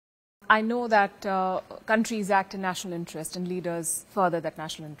I know that countries act in national interest and leaders further that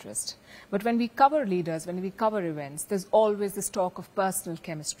national interest. But when we cover leaders, when we cover events, there's always this talk of personal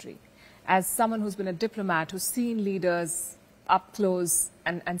chemistry. As someone who's been a diplomat, who's seen leaders up close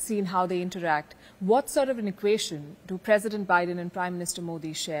and seen how they interact, what sort of an equation do President Biden and Prime Minister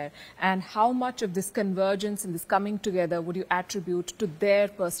Modi share? And how much of this convergence and this coming together would you attribute to their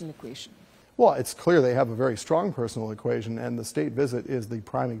personal equation? Well, it's clear they have a very strong personal equation, and the state visit is the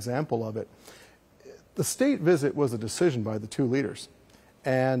prime example of it. The state visit was a decision by the two leaders,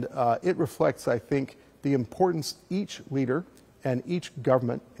 and it reflects, I think, the importance each leader and each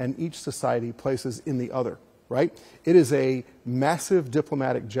government and each society places in the other, right? It is a massive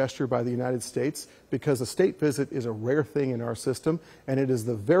diplomatic gesture by the United States because a state visit is a rare thing in our system, and it is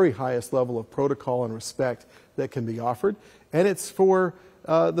the very highest level of protocol and respect that can be offered. And it's for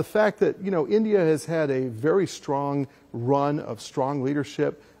the fact that, India has had a very strong run of strong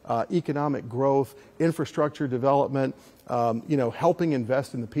leadership, economic growth, infrastructure development, helping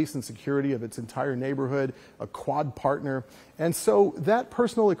invest in the peace and security of its entire neighborhood, a Quad partner. And so that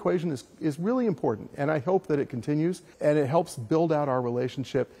personal equation is really important, and I hope that it continues, and it helps build out our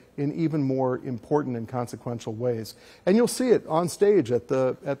relationship in even more important and consequential ways. And you'll see it on stage at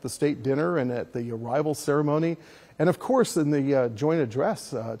the state dinner and at the arrival ceremony, and of course in the joint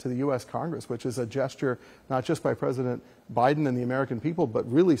address to the U.S. Congress, which is a gesture not just by President Biden and the American people,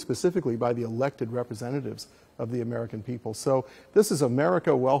 but really specifically by the elected representatives of the American people. So this is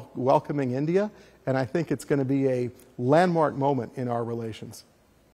America welcoming India, and I think it's going to be a landmark moment in our relations.